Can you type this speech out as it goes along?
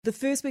The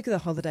first week of the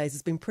holidays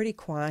has been pretty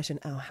quiet in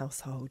our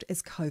household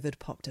as COVID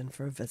popped in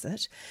for a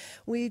visit.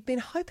 We've been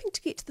hoping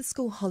to get to the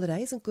school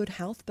holidays in good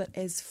health, but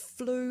as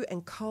flu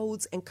and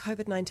colds and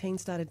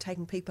COVID-19 started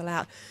taking people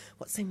out,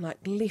 what seemed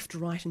like left,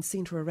 right and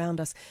centre around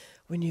us,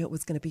 we knew it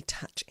was going to be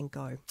touch and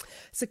go.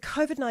 So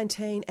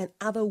COVID-19 and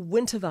other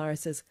winter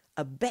viruses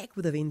are back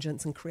with a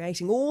vengeance and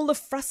creating all the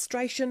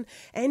frustration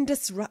and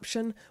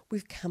disruption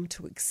we've come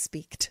to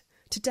expect.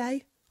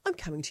 Today, I'm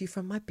coming to you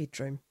from my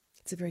bedroom.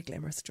 It's a very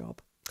glamorous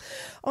job.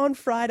 On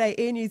Friday,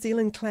 Air New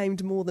Zealand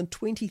claimed more than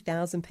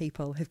 20,000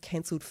 people have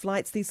cancelled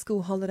flights these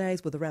school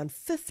holidays, with around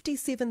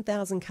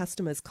 57,000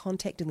 customers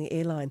contacting the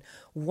airline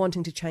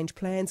wanting to change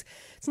plans.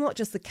 It's not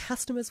just the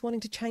customers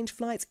wanting to change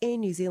flights. Air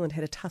New Zealand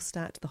had a tough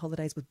start to the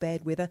holidays with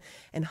bad weather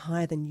and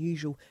higher than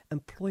usual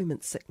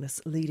employment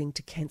sickness, leading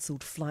to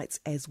cancelled flights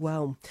as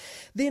well.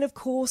 Then, of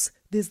course,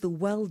 there's the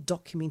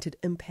well-documented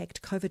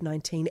impact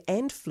COVID-19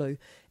 and flu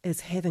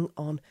is having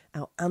on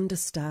our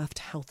understaffed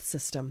health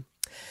system.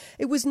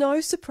 It was no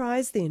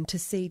surprise then to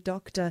see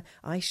Dr.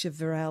 Ayesha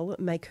Verrall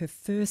make her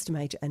first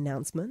major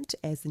announcement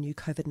as the new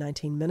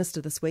COVID-19 minister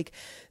this week.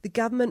 The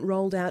government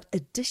rolled out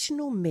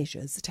additional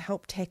measures to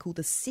help tackle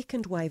the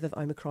second wave of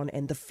Omicron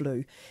and the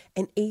flu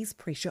and ease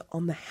pressure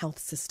on the health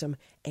system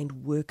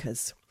and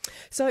workers.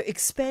 So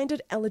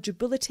expanded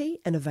eligibility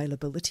and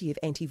availability of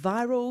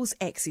antivirals,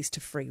 access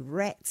to free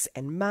rats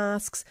and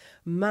masks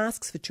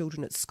for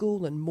children at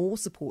school and more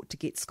support to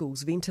get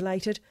schools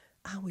ventilated.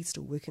 Are we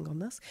still working on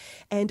this?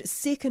 And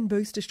second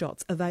booster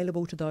shots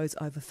available to those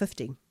over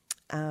 50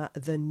 are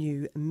the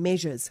new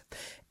measures.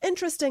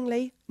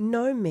 Interestingly,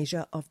 no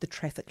measure of the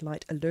traffic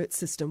light alert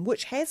system,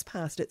 which has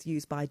passed its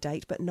use-by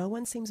date, but no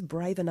one seems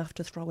brave enough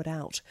to throw it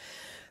out.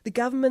 The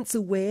government's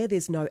aware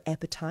there's no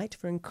appetite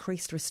for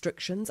increased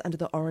restrictions under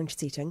the orange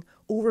setting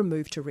or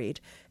removed to red.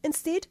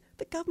 Instead,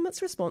 the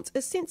government's response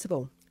is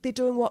sensible. They're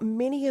doing what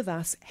many of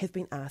us have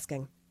been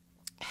asking: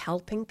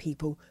 helping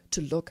people to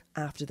look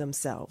after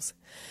themselves.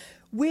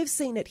 We've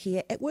seen it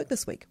here at work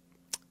this week.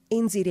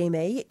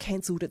 NZME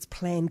cancelled its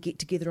planned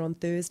get-together on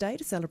Thursday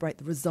to celebrate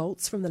the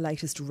results from the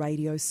latest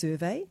radio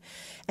survey.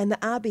 And the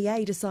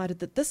RBA decided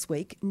that this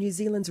week, New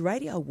Zealand's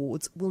Radio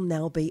Awards will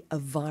now be a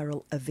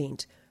viral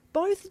event.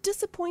 Both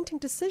disappointing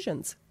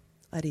decisions.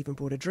 I'd even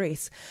brought a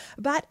dress.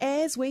 But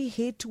as we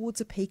head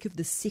towards a peak of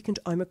the second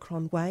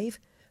Omicron wave,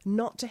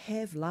 not to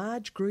have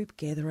large group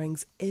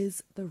gatherings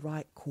is the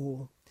right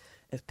call.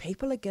 If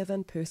people are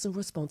given personal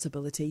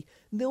responsibility,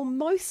 they'll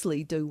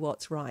mostly do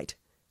what's right,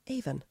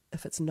 even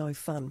if it's no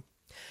fun.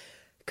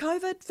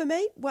 COVID, for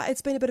me, well,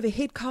 it's been a bit of a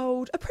head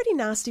cold, a pretty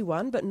nasty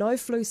one, but no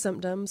flu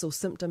symptoms or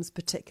symptoms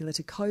particular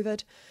to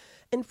COVID.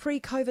 In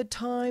pre-COVID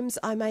times,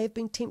 I may have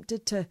been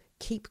tempted to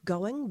keep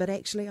going, but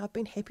actually I've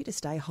been happy to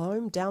stay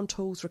home, down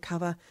tools,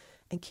 recover,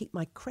 and keep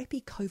my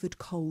crappy COVID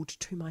cold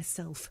to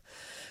myself.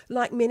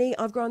 Like many,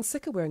 I've grown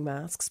sick of wearing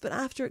masks, but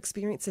after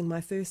experiencing my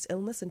first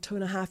illness in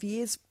 2.5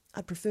 years,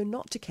 I'd prefer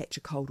not to catch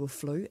a cold or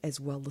flu as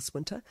well this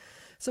winter,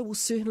 so we'll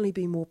certainly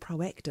be more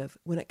proactive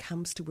when it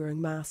comes to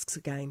wearing masks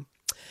again.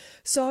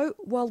 So,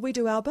 while we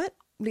do our bit,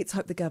 let's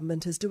hope the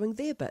government is doing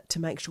their bit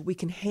to make sure we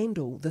can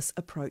handle this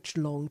approach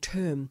long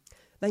term.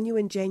 They knew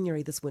in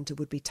January this winter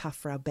would be tough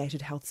for our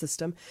battered health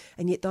system,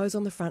 and yet those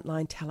on the front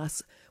line tell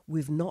us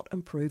we've not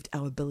improved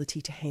our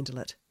ability to handle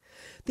it.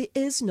 There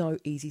is no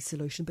easy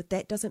solution, but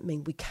that doesn't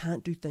mean we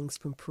can't do things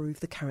to improve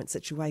the current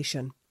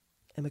situation.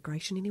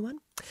 Immigration, anyone?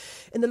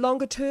 In the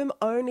longer term,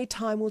 only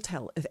time will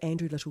tell if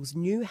Andrew Little's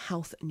new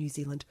Health New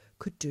Zealand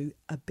could do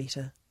a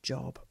better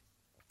job.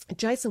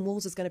 Jason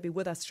Walls is going to be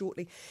with us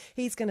shortly.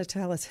 He's going to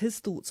tell us his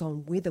thoughts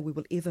on whether we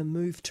will ever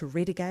move to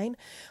red again.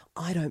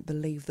 I don't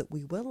believe that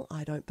we will.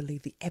 I don't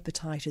believe the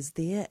appetite is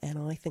there, and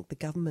I think the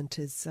government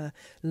is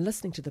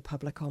listening to the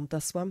public on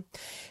this one.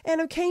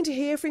 And I'm keen to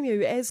hear from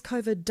you as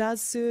COVID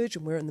does surge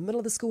and we're in the middle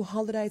of the school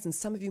holidays, and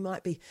some of you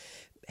might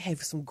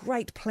have some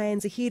great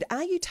plans ahead.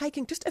 Are you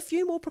taking just a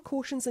few more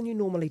precautions than you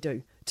normally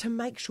do to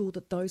make sure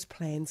that those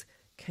plans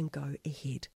can go ahead?